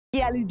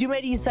Ya le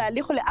dumedisa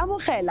le go le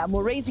amogela mo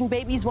Raising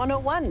Babies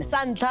 101.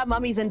 Tantla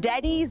mummies and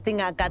daddies,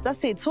 dingaka tsa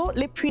setso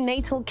le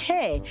prenatal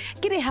care.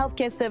 Ke di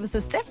healthcare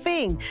services tse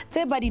feng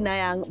tse ba di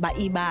nayang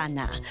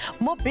baimana.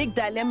 Mo big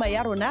dilemma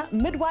ya rona,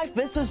 midwife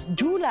versus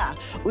doula.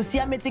 O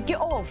siametse ke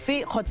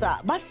ofe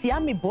kgotsa ba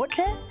siame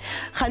botlhe?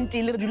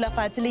 Ganti le re dula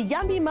fatshe le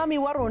yummy mummy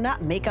wa rona,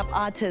 makeup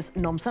artist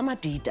Nomsa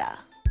Madida.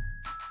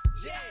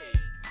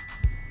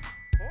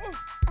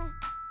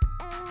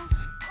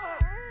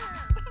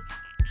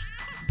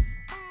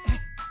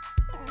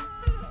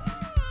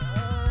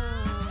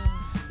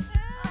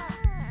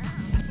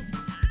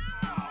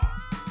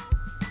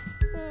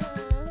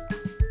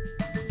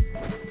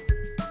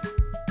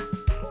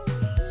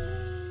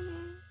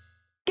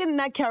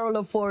 Carol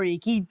Ofori,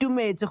 ki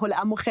dumetse go le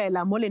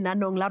amogela mo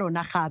lenanong la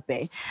rona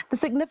gape. The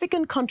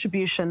significant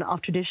contribution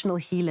of traditional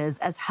healers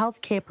as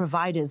healthcare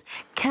providers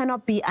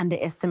cannot be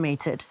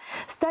underestimated.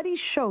 Studies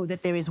show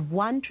that there is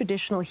one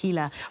traditional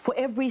healer for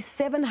every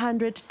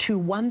 700 to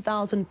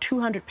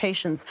 1,200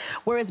 patients,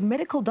 whereas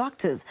medical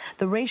doctors,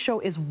 the ratio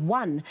is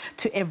 1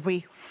 to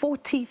every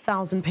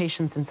 40,000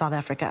 patients in South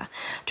Africa.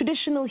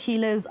 Traditional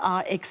healers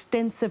are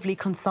extensively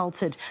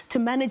consulted to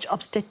manage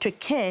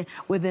obstetric care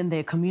within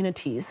their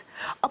communities.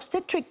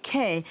 Obstetric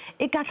care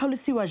e ka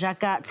tlhalosiwa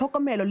jaaka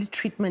tlhokomelo le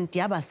treatment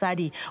ya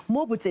basadi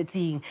mo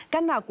botsetsing ka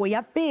nako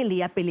ya pele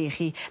ya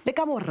pelegi le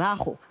ka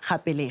morago ga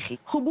pelegi.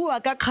 Go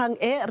bua ka kgang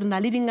e re na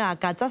le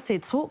dingaka tsa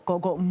setso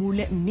Gogo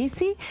Mule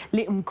Mnisi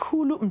le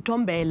Mkhulu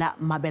Mtombela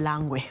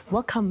Mabelangwe.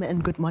 Welcome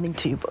and good morning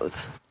to you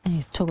both.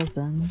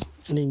 Thokozani.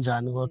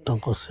 Ninjani kodwa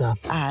Nkosi yami?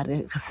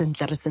 Re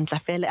sentla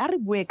fele a re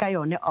bue ka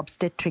yone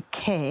obstetric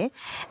care.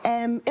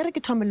 Ere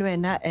ke thome le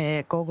wena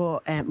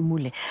Gogo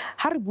Mule.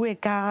 Ha re bue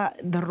ka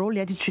the role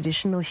ya di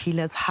traditional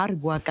healers, ha re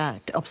bua ka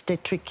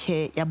obstetric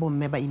care ya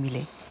bomme ba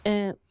imile.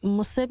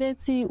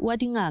 Mosebetsi wa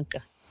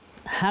dingaka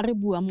ha re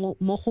bua mo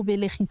go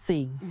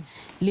belegiseng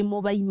le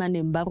mo ba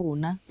imaneng ba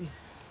rona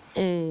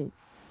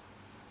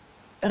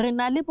re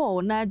na le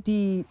bona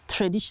di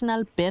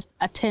traditional birth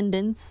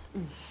attendants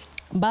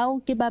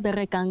bao ke ba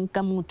berekang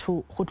ka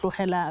motho go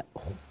tlogela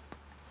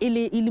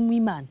ile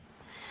muimana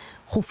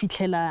go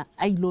fitlhela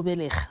a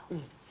ilobelega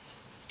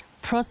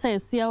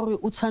process ya gore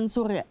o tshwantse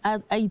gore a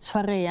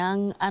itshware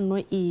yang a no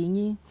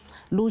eng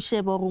lo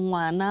sheba gore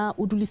ngwana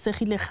o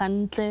dulisegile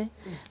gantle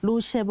lo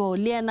sheba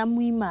le ena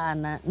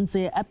muimana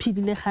ntse a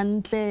phidile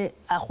gantle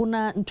a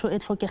gona ntho e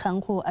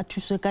tlhokegang go a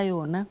thuswe ka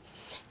yona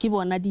ke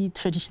bona di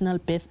traditional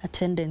birth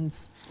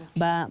attendants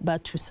ba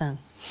thusang.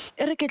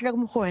 Ere ke tla go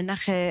mo go wena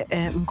ge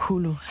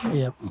Mkhulu.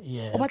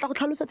 Yeah. O batla go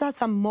tlhalosetsa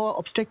some more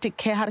obstetric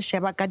care ha re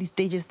sheba ka di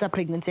stages tsa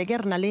pregnancy ke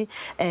re na le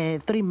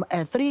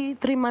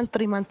 3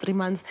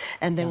 months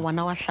and then 1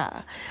 hour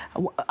hla.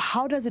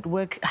 How does it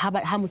work ha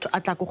motho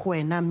a tla go go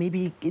wena,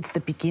 maybe it's the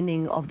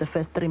beginning of the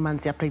first 3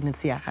 months ya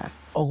pregnancy ya gaga?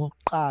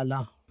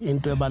 Okokuqala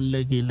into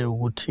ebalekile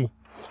ukuthi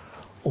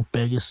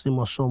ubheke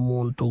isimo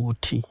somuntu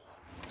ukuthi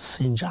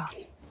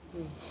sinjani.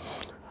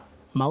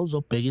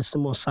 Mawuzobheka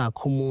isimo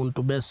sakho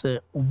umuntu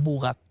bese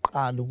ubuka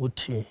kuqala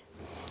ukuthi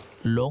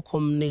lokho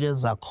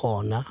omnikeza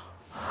khona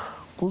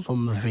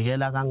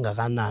kuzomvikela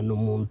kangakanani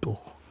umuntu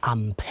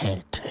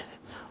amphethe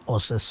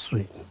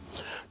oseswini.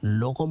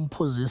 Lokho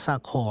omphuzisa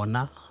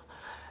khona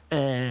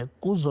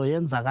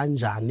kuzoyenza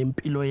kanjani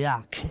impilo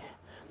yakhe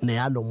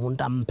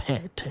neyalomuntu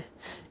amphethe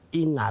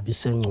ingabi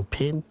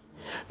sengcupheni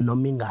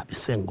noma ingabi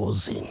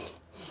sengozini.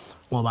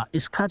 Ngoba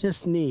isikhathi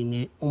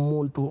esiningi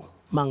umuntu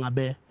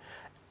mangabe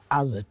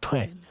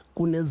azethwele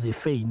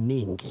kunezifo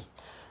eziningi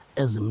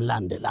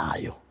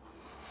ezimlandelayo.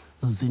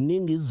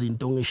 Ziningi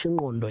izinto ngisho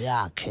ingqondo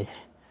yakhe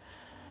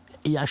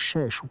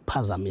iyashesha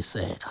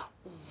ukuphazamiseka.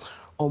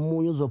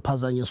 Omunye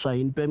uzophazanyiswa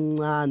into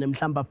emncane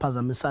mhlawumbe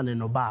aphazamisane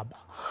nobaba.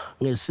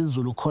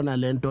 NgesiZulu khona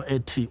lento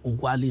ethi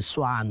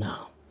ukwaliswana.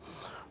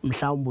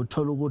 Mhlawumbe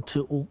uthola ukuthi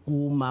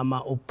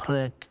umama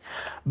upreg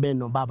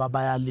benobaba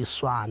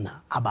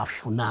bayaliswana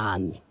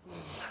abafunani.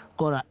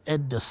 Kodwa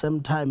at the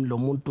same time lo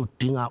muntu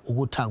udinga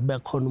ukuthi akube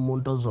khona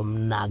umuntu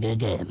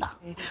ozomnakekela.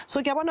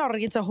 So ke bona gore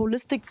it's a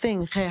holistic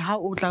thing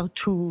how o tla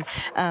to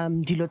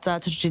dilo tsa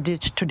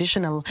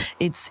traditional,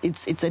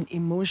 it's an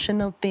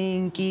emotional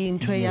thing ke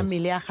ntwe ya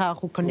mele ya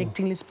gago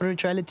connecting le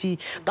spirituality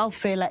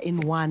kaofela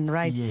in one,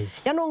 right?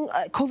 Yes. Yaanong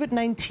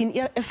COVID-19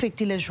 e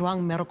affectile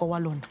jwang meroko wa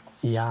lona?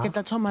 Yeah. Ke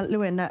tla thoma le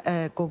wena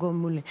Gogo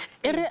Mule.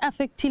 E re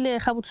affectile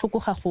ga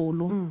botlhoko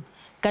gagolo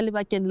ka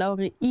lebakeng la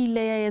gore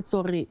ile ya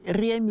etso re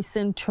re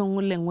emise ntho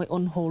lengwe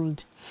on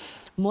hold,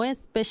 more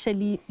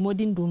especially mo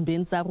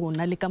dindumbeng tsa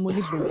rona le ka mo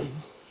lebozing.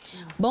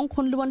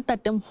 Bonkgono le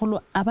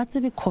bontatemgolo a ba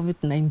tsebe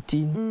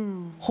COVID-19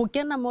 go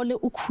kena mo le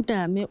o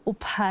khuname o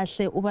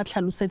phahle o ba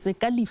tlhalosetse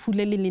ka lefu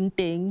le leng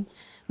teng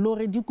le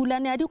gore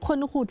dikulane a di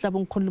kgone go tla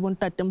bonkgono le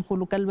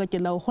bontatemgolo ka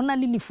lebakeng la go na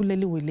le lefu le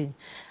le weleng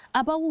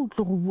a ba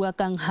utlo go bua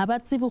kang ha ba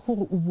tsebe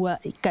gore o bua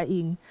ka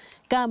eng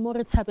ka mo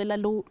re tshabela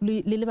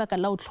le lebaka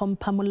la o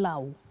tlhompha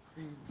molao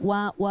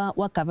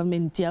wa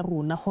government ya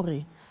rona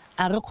gore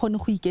a re khone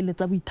go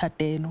ikeletsa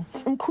boithatelo.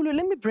 Mkhulu,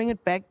 let me bring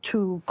it back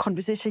to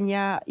conversation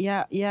ha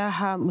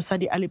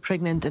musadi ali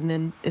pregnant and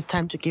then it's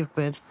time to give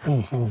birth.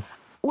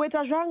 O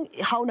etsa jwang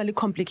ha o na le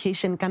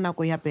complication ka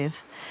nako ya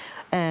birth?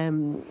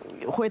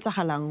 Go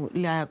etsagalang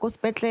la go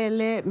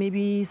sepetlele,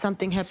 maybe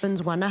something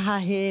happens, ngwana ha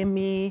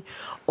heme,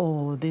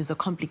 or there's a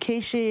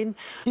complication.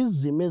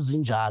 Izimo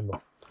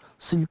ezinjalo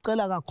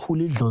silicela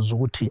kakhulu idlozi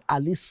ukuthi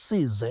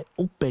alisize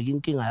ukubheka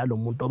inkinga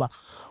yalomuntu oba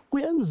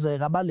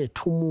kuyenzeka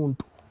balethe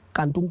umuntu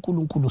kanti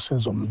uNkulunkulu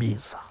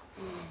sezombiza.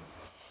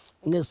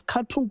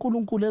 Ngesikhathi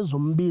uNkulunkulu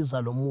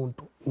ezombiza lo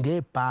muntu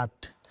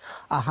ngebhadi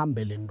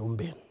ahambele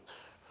endumbeni.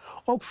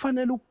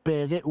 Okufanele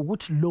ukubheke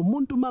ukuthi lo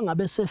muntu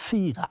mangabe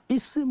sefika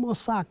isimo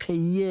sakhe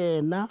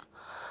yena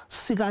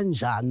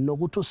sikanjani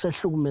nokuthi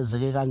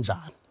usehlukumezeke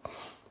kanjani.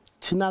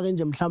 Thina ke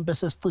nje mhlawumbe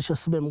sesicishe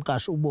sibe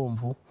mkashi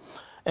ubomvu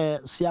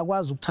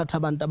siyakwazi ukuthatha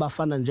abantu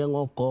abafana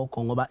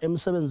njengogogo ngoba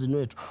emsebenzini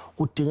wethu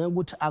kudingeka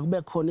ukuthi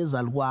akube khona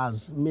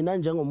izalukwazi. Mina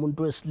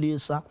njengomuntu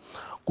wesilisa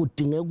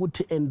kudingeka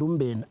ukuthi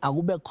endumbeni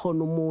akube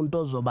khona umuntu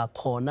ozoba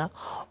khona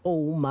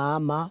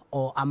owumama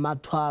o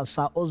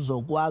amathwasa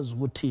ozokwazi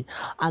ukuthi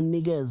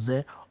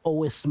anikeze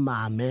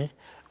owesimame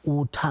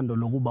uthando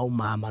lokuba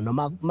umama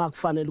noma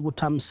makufanele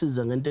ukuthi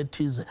amsize ngento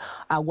ethize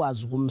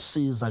akwazi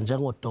ukumsiza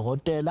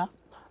njengodokotela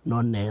no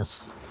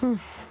nurse.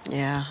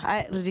 Yeah,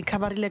 I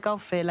recovery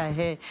kaofela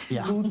he.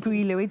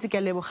 Utlwile we itse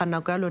ke leboga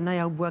nako ya lona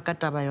ya bua ka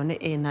taba yone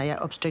ena ya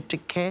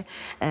obstetric care,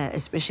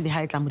 especially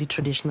ha itla mo di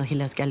traditional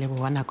healers ke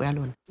leboga nako ya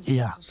lona.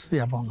 Yeah,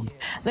 siyabonga.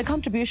 The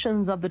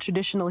contributions of the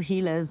traditional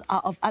healers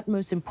are of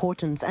utmost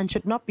importance and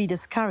should not be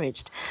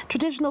discouraged.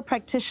 Traditional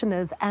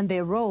practitioners and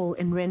their role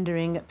in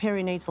rendering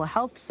perinatal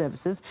health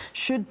services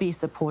should be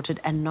supported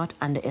and not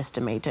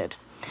underestimated.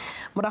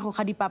 Morago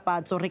ga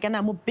dipapatso re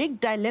kana mo big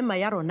dilemma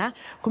ya rona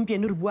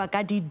gompieno re bua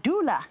ka di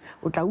doula.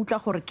 O tla utla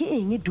gore ke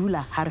eng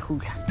doula ha re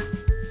gutla.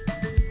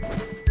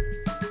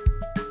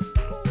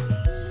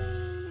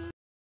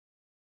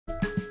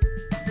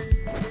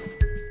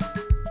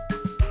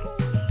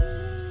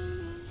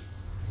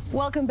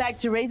 Welcome back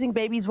to Raising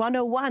Babies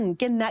 101.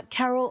 Nat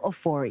Carol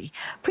Ofori.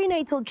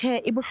 Prenatal care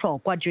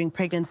ibohlokwa during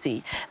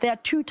pregnancy. There are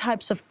two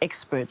types of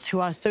experts who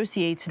are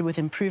associated with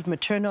improved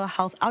maternal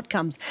health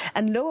outcomes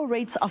and lower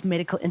rates of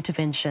medical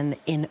intervention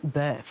in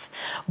birth.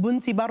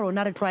 Bontsi ba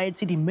rona re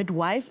tlwaetse di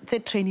midwife tse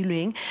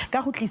trainilweng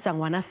ka go tlisa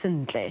ngwana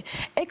sentle.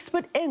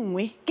 Expert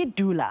engwe ke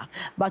doula.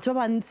 Batho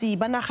ba bantsi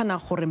ba nagana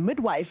gore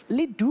midwife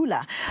le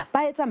doula ba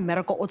etsa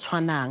mmereko o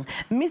tshwanang.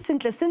 Mme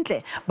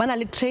sentle ba na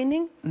le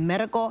training,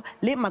 mmereko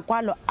le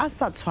makwalo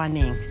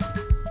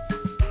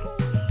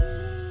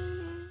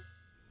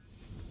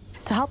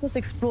to help us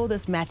explore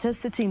this matter,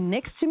 sitting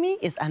next to me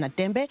is Anna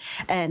Dembe,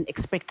 an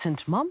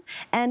expectant mom,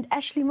 and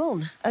Ashley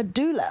Milne, a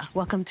doula.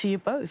 Welcome to you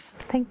both.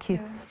 Thank you.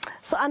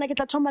 So Anna, ke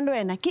tla thoma le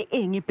wena ke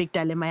eng big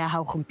dilemma ya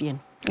hao gompieno?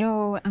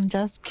 Yo, I'm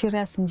just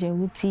curious nje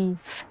ukuthi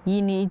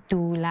yini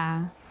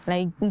doula.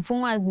 Like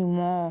ngifungwazi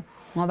more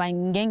ngoba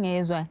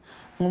ngengezwa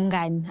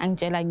ngumngani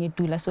angitshela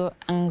ngedula, so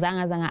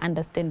angizange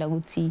understand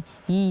ukuthi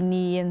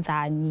yini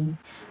yenzani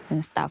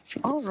and stuff.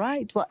 All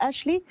right. Well,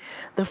 Ashley,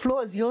 the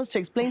floor is yours to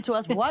explain to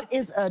us what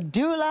is a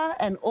doula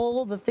and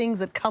all the things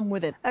that come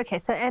with it. Okay,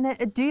 so Anna,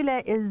 a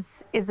doula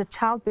is a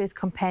childbirth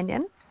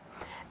companion.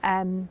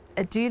 A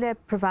doula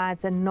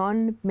provides a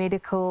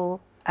non-medical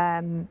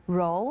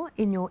role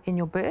in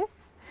your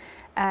birth,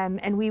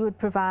 and we would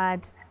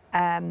provide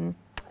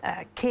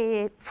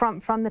care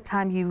from the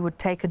time you would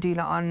take a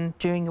doula on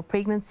during your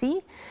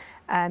pregnancy.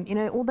 You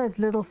know, all those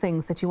little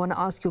things that you want to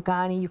ask your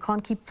gynae. You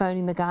can't keep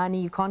phoning the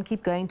gynae, you can't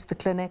keep going to the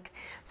clinic.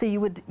 So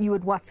you would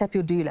WhatsApp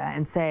your doula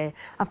and say,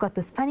 I've got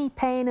this funny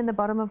pain in the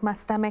bottom of my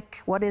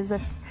stomach, what is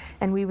it?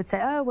 And we would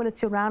say, oh, well,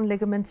 it's your round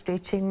ligament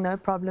stretching, no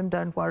problem,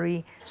 don't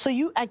worry. So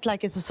you act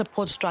like it's a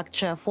support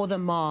structure for the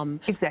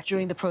mom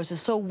during the process.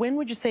 So when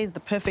would you say is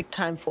the perfect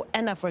time for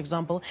Anna, for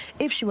example,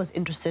 if she was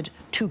interested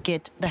to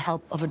get the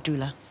help of a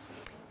doula?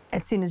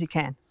 As soon as you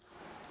can,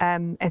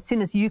 as soon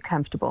as you're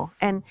comfortable.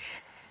 And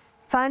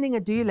finding a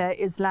doula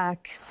is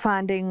like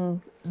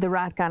finding the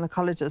right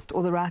gynecologist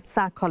or the right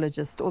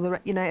psychologist or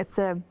the, you know, it's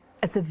a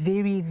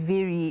very,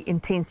 very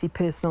intensely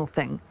personal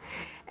thing.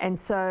 And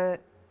so,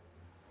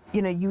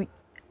 you know,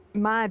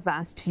 my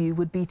advice to you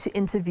would be to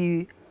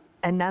interview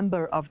a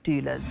number of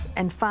doulas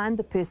and find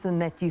the person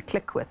that you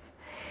click with.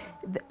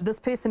 This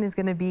person is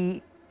going to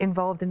be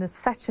involved in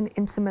such an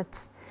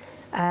intimate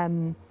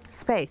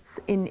space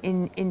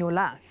in your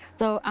life.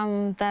 So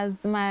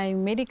does my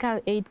medical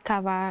aid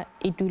cover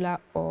a doula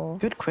or?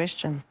 Good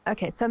question.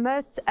 Okay, so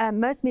most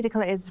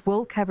medical aids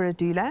will cover a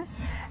doula.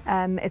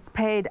 It's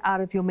paid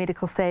out of your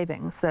medical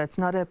savings, so it's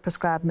not a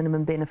prescribed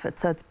minimum benefit.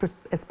 So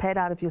it's paid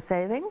out of your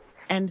savings.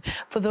 And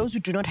for those who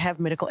do not have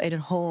medical aid at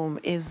home,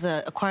 is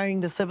acquiring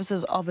the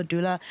services of a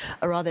doula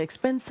a rather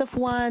expensive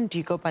one? Do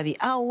you go by the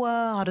hour?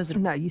 How does it?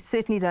 No, you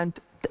certainly don't.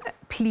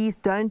 Please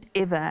don't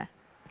ever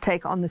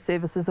take on the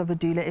services of a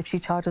doula if she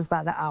charges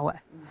by the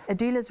hour. A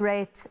doula's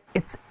rate,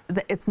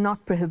 it's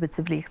not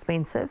prohibitively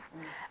expensive.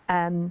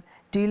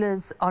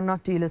 doulas are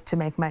not doulas to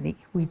make money.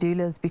 We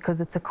doulas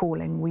because it's a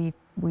calling. We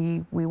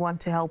want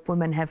to help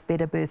women have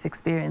better birth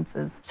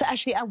experiences. So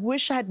actually, I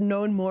wish I had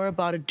known more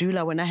about a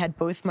doula when I had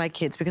both my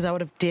kids, because I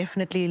would have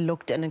definitely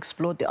looked and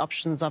explored the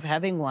options of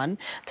having one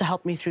to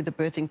help me through the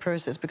birthing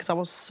process, because I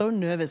was so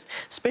nervous,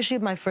 especially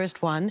with my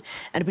first one.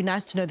 And it'd be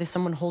nice to know there's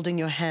someone holding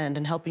your hand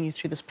and helping you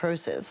through this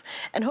process.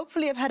 And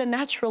hopefully I've had a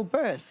natural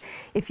birth.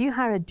 If you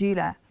hire a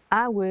doula,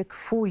 I work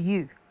for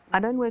you. I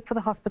don't work for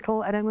the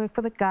hospital. I don't work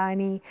for the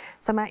gynae.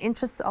 So my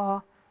interests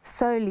are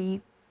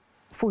solely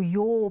for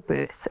your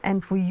birth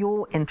and for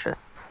your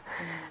interests.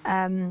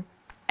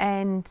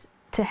 And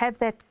to have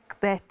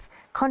that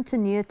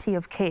continuity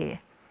of care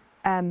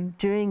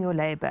during your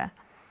labour,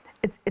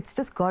 it's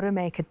just got to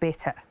make it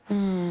better.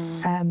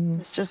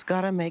 It's just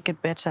got to make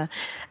it better.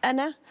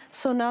 Anna,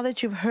 so now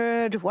that you've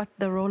heard what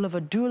the role of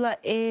a doula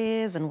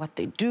is and what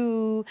they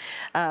do,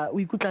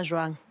 we good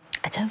wrong.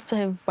 I just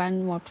have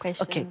one more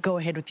question. Okay, go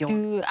ahead with your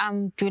Do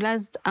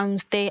doulas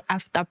stay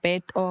after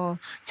birth or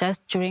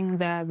just during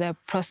the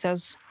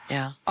process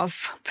of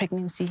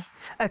pregnancy?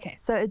 Okay,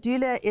 so a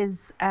doula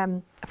is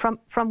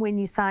from when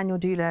you sign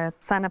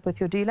up with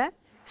your doula,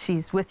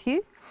 she's with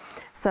you.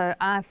 So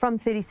from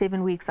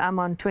 37 weeks, I'm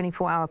on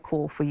 24-hour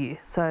call for you.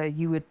 So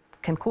you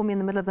can call me in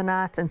the middle of the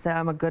night and say,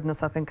 oh my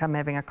goodness, I think I'm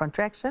having a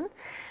contraction.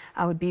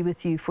 I would be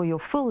with you for your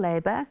full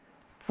labour,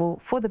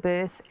 for the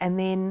birth, and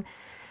then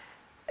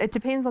it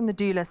depends on the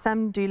doula.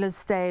 Some doulas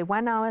stay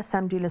 1 hour,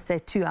 some doulas stay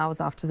 2 hours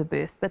after the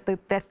birth. But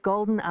that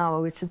golden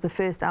hour, which is the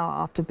first hour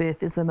after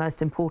birth, is the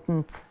most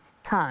important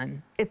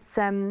time. It's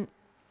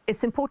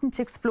important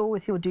to explore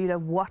with your doula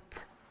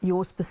what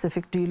your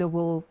specific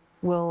doula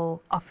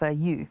will offer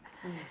you.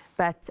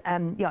 But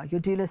yeah, your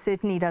doula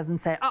certainly doesn't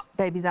say, oh,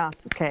 baby's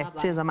out, okay,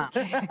 cheers, I'm out.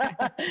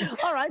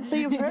 All right, so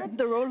you've heard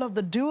the role of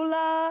the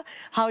doula.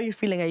 How are you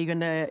feeling? Are you going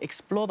to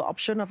explore the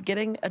option of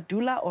getting a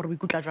doula, or we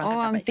could drunk? Oh,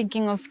 I'm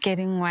thinking of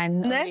getting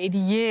one already,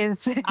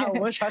 yes. I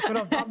wish I could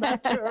have done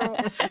that too.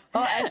 Oh,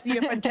 Ashley,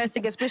 you're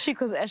fantastic, especially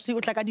because Ashley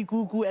would like adi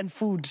gugu and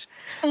food.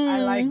 I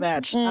like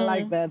that. I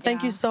like that.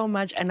 Thank you so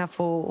much, Anna,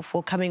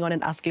 for coming on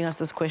and asking us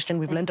this question.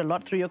 We've learned a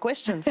lot through your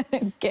questions.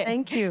 Okay.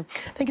 Thank you.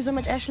 Thank you so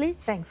much, Ashley.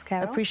 Thanks,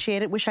 Carol.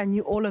 Appreciate it. Wish I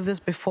knew all of this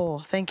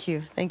before. Thank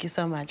you. Thank you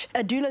so much.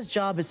 A doula's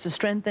job is to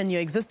strengthen your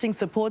existing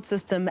support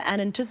system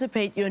and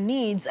anticipate your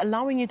needs,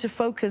 allowing you to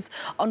focus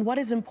on what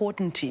is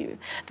important to you.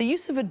 The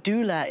use of a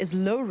doula is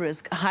low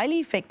risk, highly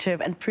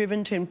effective, and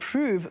proven to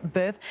improve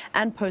birth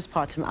and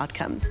postpartum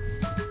outcomes.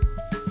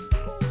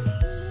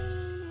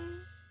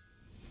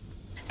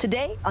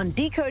 Today on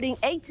Decoding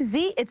A to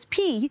Z, it's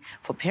P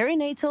for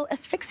perinatal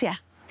asphyxia.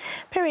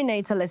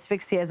 Perinatal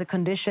asphyxia is a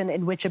condition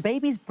in which a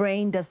baby's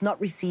brain does not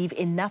receive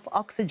enough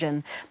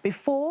oxygen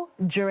before,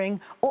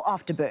 during, or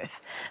after birth.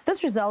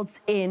 This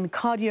results in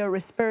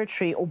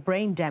cardiorespiratory or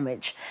brain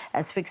damage.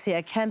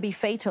 Asphyxia can be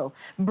fatal.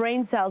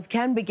 Brain cells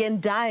can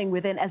begin dying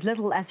within as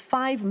little as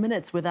 5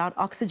 minutes without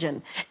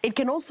oxygen. It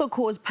can also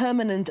cause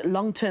permanent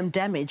long-term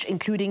damage,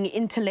 including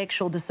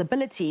intellectual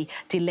disability,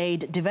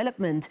 delayed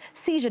development,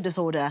 seizure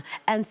disorder,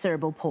 and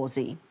cerebral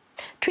palsy.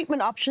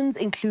 Treatment options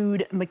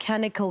include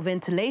mechanical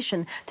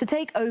ventilation to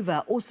take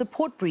over or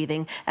support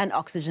breathing and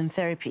oxygen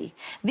therapy.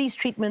 These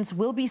treatments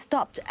will be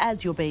stopped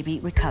as your baby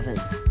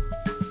recovers.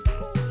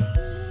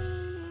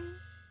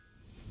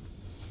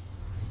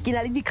 Ke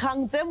na le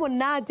dikgang tse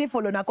monate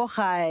for lona ko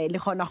gae le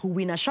gona go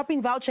wina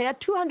shopping voucher ya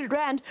 200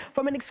 Rand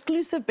from an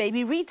exclusive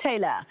baby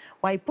retailer.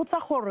 Wa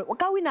ipotsa gore o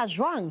ka wina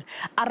jwang?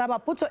 Araba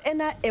potso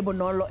ena e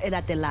bonolo e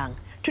latelang.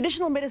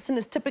 Traditional medicine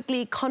is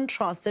typically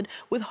contrasted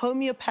with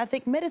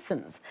homeopathic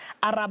medicines.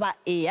 Araba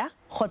ea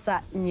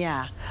kgotsa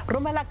nya.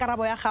 Romela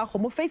karabo ya gago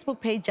mo Facebook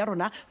page ya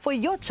rona for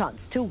your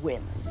chance to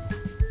win.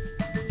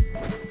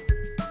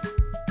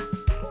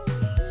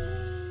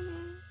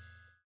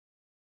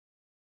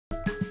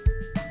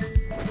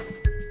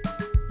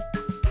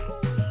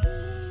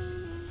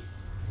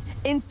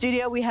 In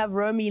studio, we have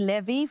Romy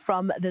Levy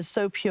from the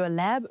So Pure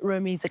Lab.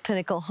 Romy is a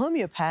clinical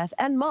homeopath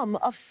and mom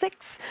of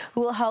 6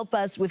 who will help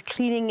us with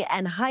cleaning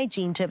and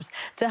hygiene tips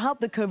to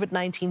help the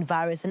COVID-19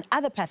 virus and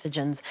other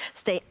pathogens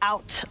stay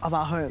out of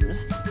our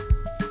homes.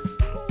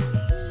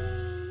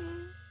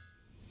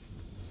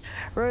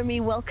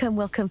 Romy, welcome,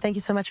 welcome. Thank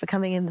you so much for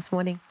coming in this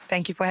morning.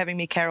 Thank you for having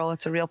me, Carol.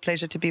 It's a real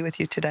pleasure to be with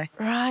you today.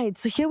 Right,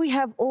 so here we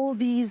have all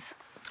these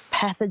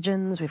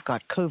pathogens. We've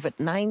got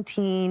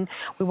COVID-19.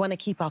 We want to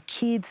keep our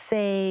kids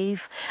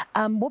safe.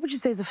 What would you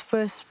say is the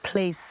first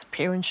place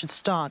parents should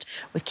start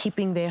with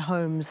keeping their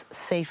homes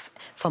safe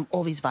from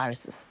all these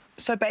viruses?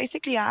 So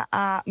basically,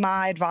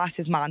 my advice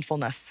is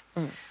mindfulness.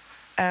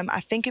 I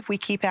think if we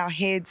keep our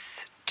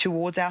heads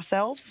towards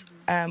ourselves,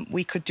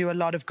 we could do a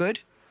lot of good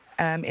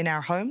in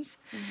our homes.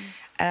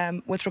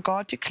 With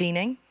regard to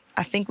cleaning,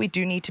 I think we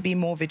do need to be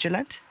more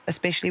vigilant,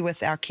 especially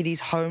with our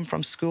kiddies home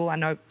from school. I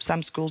know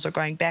some schools are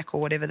going back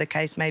or whatever the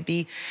case may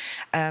be.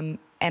 And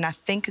I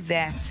think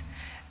that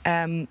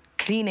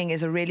cleaning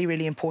is a really,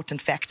 really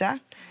important factor,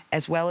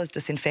 as well as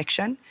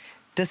disinfection.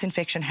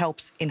 disinfection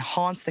helps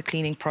enhance the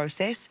cleaning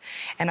process.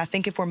 And I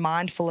think if we're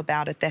mindful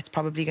about it, that's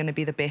probably going to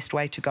be the best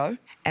way to go.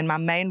 And my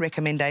main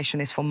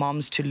recommendation is for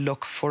moms to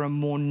look for a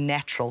more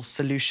natural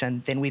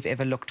solution than we've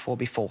ever looked for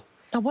before.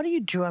 Now, what do you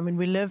do? I mean,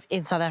 we live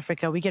in South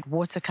Africa. We get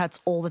water cuts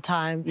all the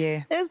time.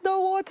 Yeah. There's no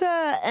water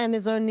and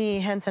there's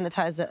only hand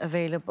sanitizer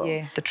available.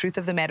 Yeah. The truth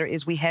of the matter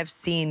is we have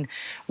seen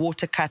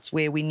water cuts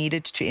where we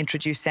needed to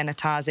introduce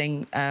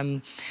sanitizing.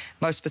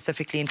 Most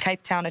specifically in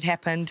Cape Town it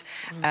happened.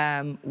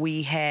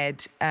 We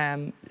had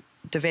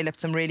developed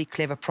some really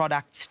clever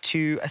products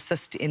to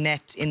assist in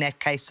that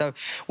case. So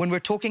when we're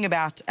talking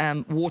about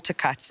water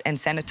cuts and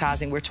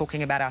sanitizing, we're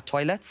talking about our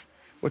toilets.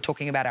 We're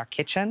talking about our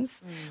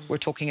kitchens, we're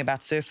talking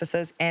about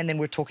surfaces, and then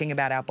we're talking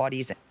about our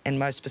bodies, and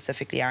most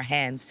specifically our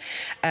hands.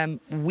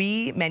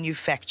 We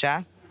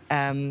manufacture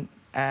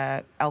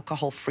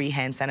alcohol-free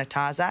hand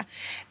sanitizer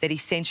that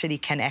essentially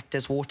can act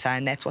as water,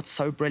 and that's what's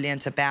so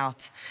brilliant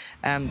about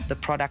the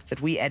product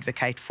that we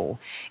advocate for,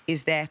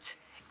 is that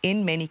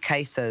in many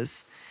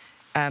cases,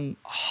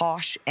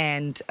 harsh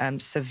and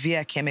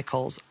severe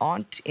chemicals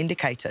aren't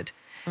indicated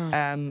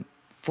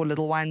for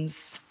little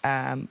ones,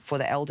 for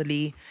the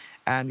elderly,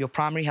 your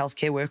primary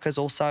healthcare workers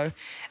also.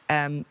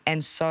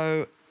 And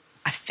so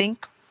I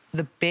think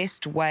the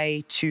best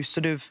way to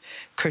sort of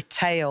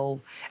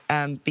curtail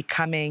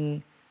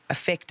becoming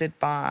affected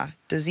by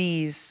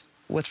disease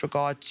with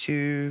regard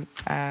to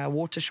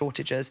water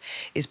shortages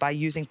is by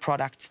using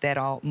products that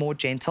are more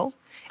gentle.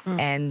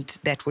 And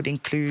that would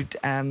include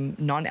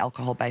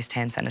non-alcohol-based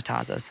hand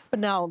sanitizers. But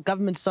now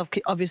government's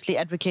obviously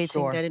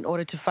advocating that in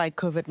order to fight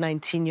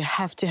COVID-19, you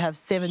have to have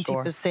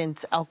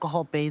 70%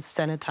 alcohol-based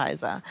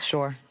sanitizer.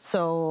 Sure.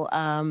 So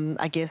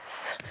I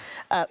guess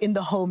in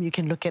the home, you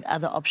can look at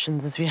other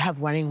options as we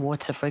have running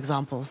water, for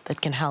example,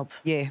 that can help.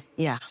 Yeah.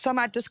 Yeah. So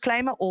my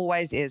disclaimer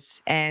always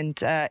is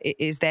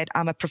that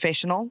I'm a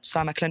professional, so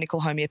I'm a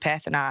clinical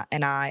homeopath,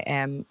 and I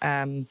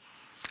am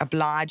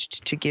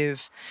obliged to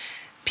give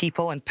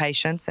people and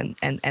patients and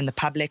the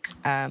public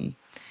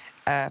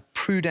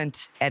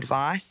prudent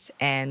advice,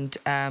 and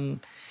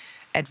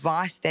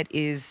advice that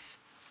is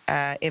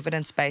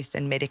evidence-based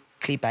and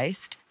medically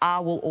based. I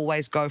will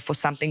always go for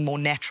something more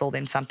natural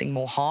than something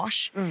more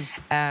harsh.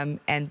 And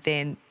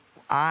then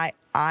I'm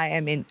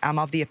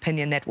of the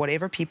opinion that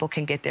whatever people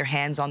can get their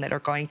hands on that are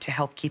going to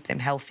help keep them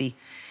healthy,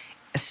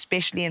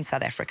 especially in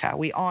South Africa.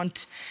 We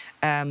aren't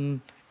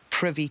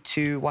privy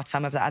to what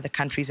some of the other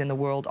countries in the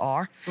world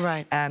are.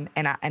 Right. And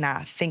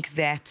I think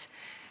that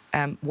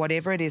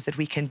whatever it is that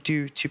we can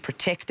do to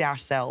protect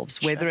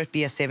ourselves, whether it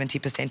be a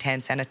 70%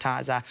 hand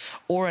sanitizer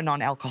or a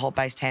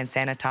non-alcohol-based hand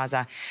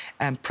sanitizer,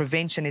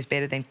 prevention is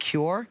better than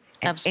cure.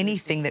 And Absolutely.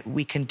 anything that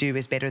we can do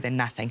is better than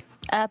nothing.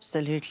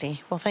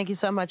 Absolutely. Well, thank you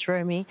so much,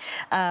 Romy,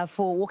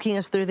 for walking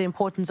us through the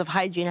importance of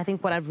hygiene. I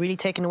think what I've really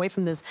taken away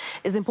from this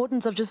is the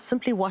importance of just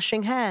simply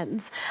washing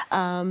hands.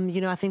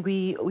 You know, I think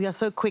we are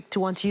so quick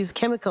to want to use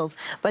chemicals,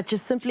 but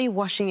just simply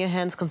washing your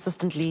hands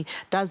consistently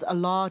does a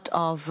lot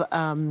of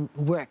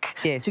work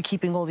to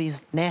keeping all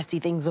these nasty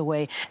things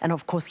away, and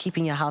of course,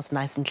 keeping your house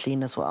nice and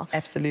clean as well.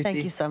 Absolutely.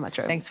 Thank you so much,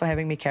 Romy. Thanks for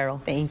having me,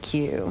 Carol. Thank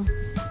you.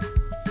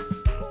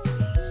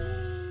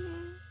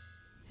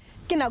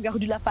 Ke nao ka go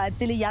dula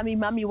fatshe le yummy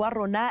mami wa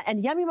rona,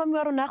 and yummy mami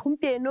wa rona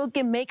gompieno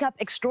ke makeup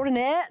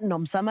extraordinaire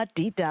Nomsa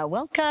Madida.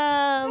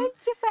 Welcome.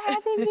 Thank you for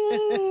having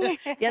me.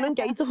 Yaanong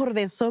ke a itse gore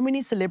there's so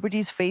many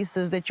celebrities'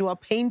 faces that you are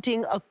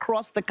painting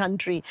across the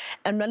country,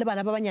 and na le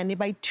bana ba banyane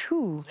by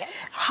two.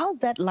 How's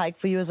that like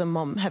for you as a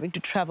mom, having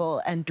to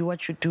travel and do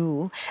what you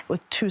do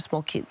with two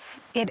small kids?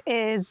 It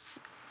is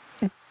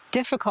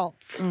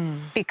difficult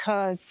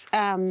because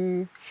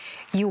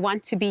you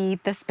want to be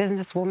this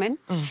businesswoman,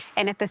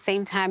 and at the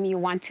same time you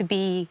want to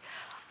be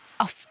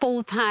a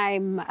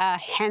full-time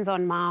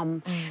hands-on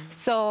mom.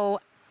 So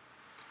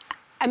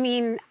I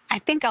mean, I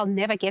think I'll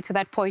never get to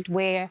that point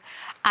where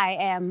I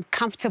am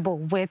comfortable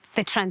with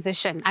the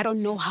transition. I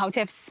don't know how to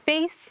have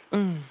space.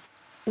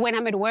 When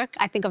I'm at work,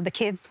 I think of the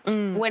kids.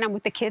 When I'm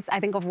with the kids, I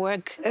think of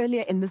work.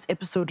 Earlier in this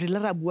episode, re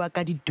ra bua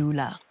ka di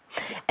doula.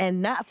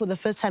 And now, for the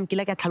first time, ke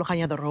like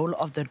tlhaloganya the role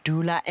of the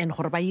doula and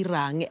gore ba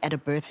irang at a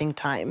birthing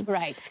time.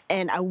 Right.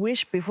 And I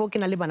wish before ke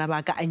na le bana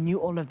ba ka, I knew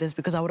all of this,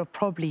 because I would have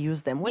probably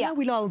used them. When I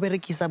will I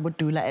berekisa bo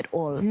doula at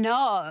all?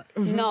 No,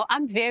 no,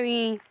 I'm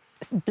very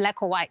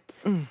black or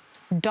white.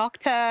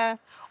 Doctor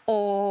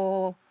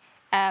or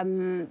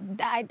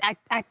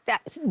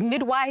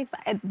midwife,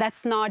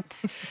 that's not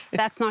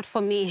for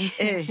me.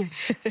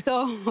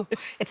 So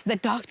it's the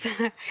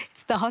doctor,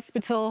 it's the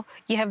hospital,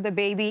 you have the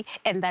baby,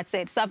 and that's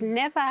it. So I've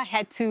never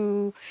had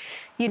to,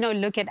 you know,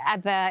 look at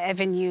other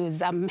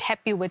avenues. I'm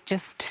happy with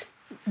just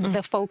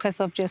the focus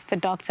of just the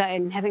doctor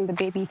and having the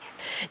baby.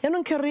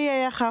 Yaanong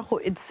career ya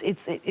gago,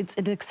 it's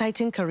an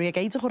exciting career. Ke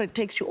itse gore it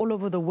takes you all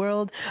over the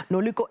world. No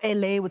le ko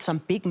LA with some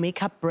big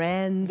makeup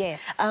brands. Yes.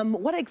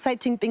 What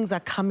exciting things are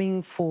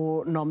coming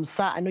for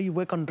Nomsa? I know you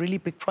work on really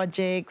big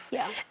projects.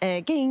 Yeah.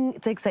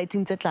 It's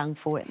exciting tse tlang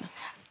for wena.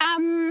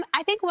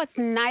 I think what's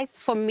nice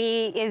for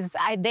me is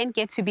I then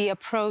get to be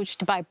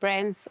approached by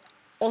brands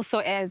also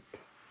as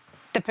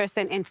the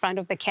person in front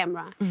of the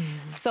camera.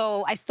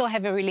 So I still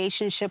have a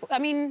relationship. I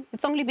mean,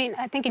 it's only been,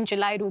 I think in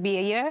July it will be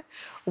a year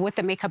with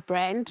the makeup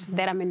brand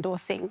that I'm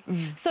endorsing.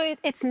 So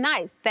it's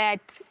nice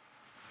that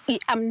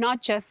I'm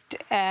not just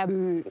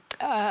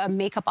a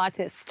makeup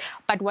artist,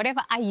 but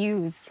whatever I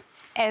use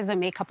as a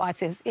makeup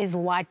artist is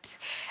what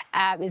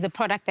is a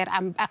product that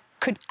I'm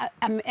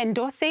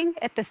endorsing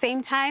at the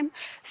same time.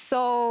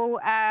 So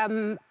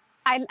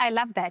I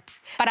love that.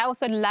 But I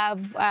also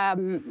love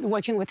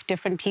working with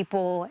different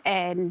people,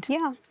 and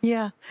yeah.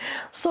 Yeah.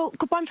 So,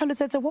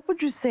 what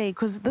would you say?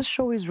 Because this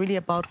show is really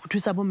about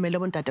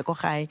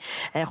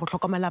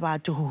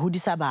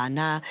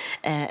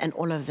and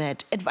all of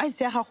that. Advice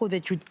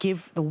that you'd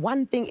give, the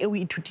one thing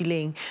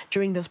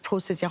during this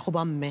process,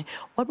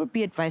 what would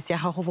be advice?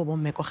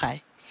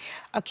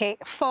 Okay,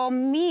 for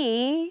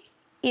me,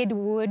 it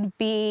would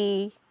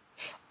be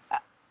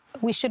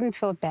we shouldn't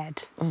feel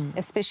bad,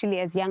 especially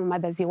as young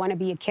mothers. You want to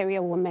be a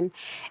career woman,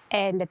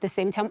 and at the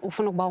same time,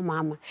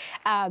 mama.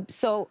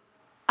 So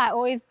I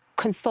always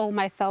console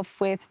myself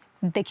with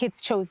the kids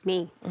chose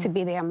me to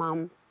be their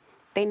mom.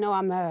 They know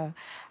I'm a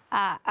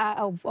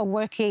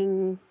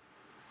working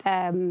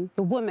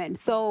woman.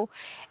 So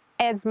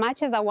as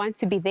much as I want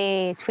to be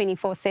there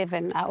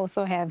 24/7, I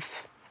also have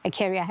a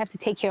career. I have to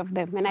take care of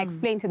them. And I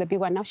explained to the big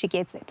one, now she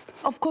gets it.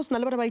 Of course,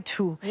 Nalabada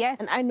too. Yes.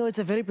 And I know it's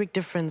a very big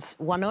difference.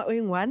 One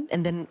owing one,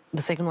 and then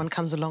the second one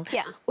comes along.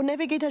 Yeah. We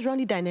navigate around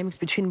the dynamics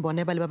between Bonne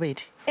and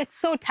Babette. It's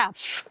so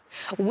tough.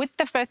 With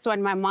the first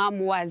one, my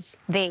mom was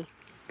there,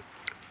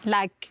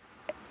 like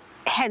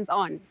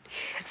hands-on.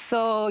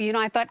 So, you know,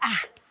 I thought,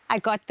 I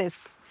got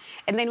this.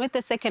 And then with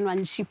the second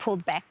one, she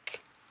pulled back.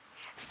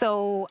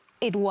 So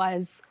it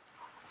was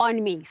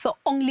on me. So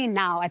only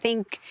now, I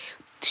think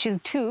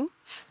she's 2.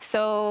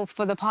 So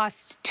for the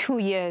past 2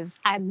 years,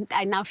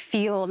 I now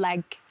feel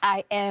like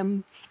I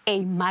am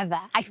a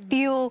mother. I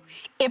feel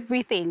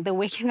everything. The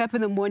waking up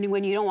in the morning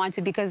when you don't want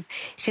to because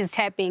she's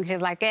tapping. She's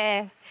like,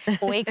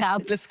 wake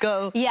up. Let's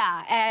go.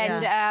 Yeah,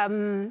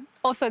 and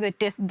also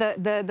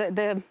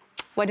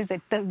what is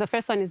it? The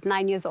first one is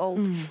 9 years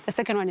old. The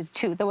second one is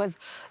 2. There was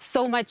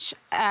so much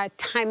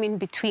time in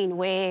between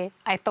where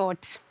I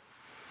thought,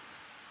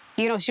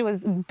 you know, she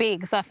was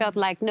big. So I felt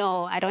like,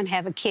 no, I don't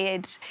have a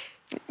kid.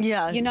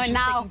 Yeah, you know, she's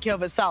now taking care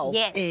of herself.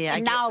 Yes, Yeah,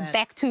 and now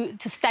back to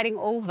starting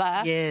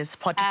over. Yes,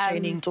 potty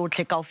training,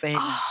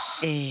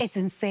 it's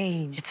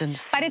insane. It's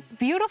insane. But it's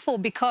beautiful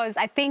because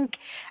I think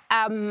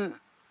I'm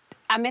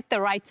at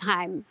the right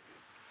time.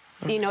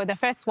 You know, the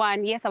first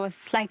one, yes, I was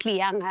slightly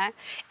younger,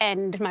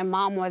 and my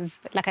mom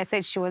was, like I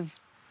said, she was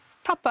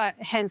proper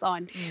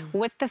hands-on.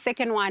 With the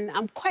second one,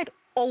 I'm quite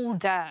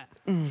older.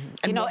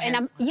 You know, and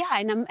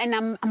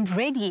I'm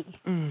ready.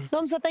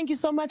 Nomsa, thank you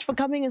so much for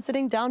coming and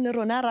sitting down.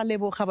 And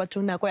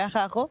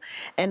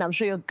I'm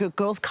sure your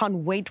girls can't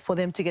wait for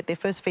them to get their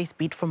first face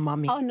beat from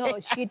mommy. Oh no,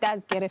 she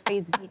does get a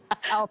face beat.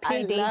 Our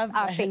play dates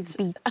are face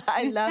beats.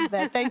 I love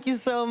that. Thank you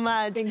so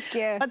much. Thank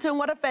you. Batung,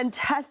 what a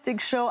fantastic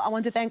show. I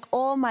want to thank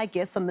all my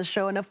guests on the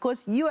show, and of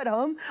course you at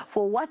home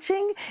for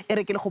watching. For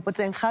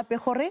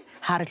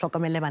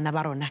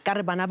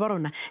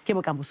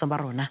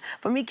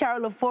me,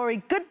 Carol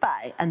Ofori,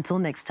 goodbye until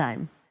next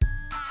time.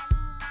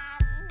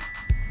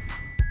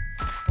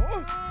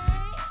 Oh.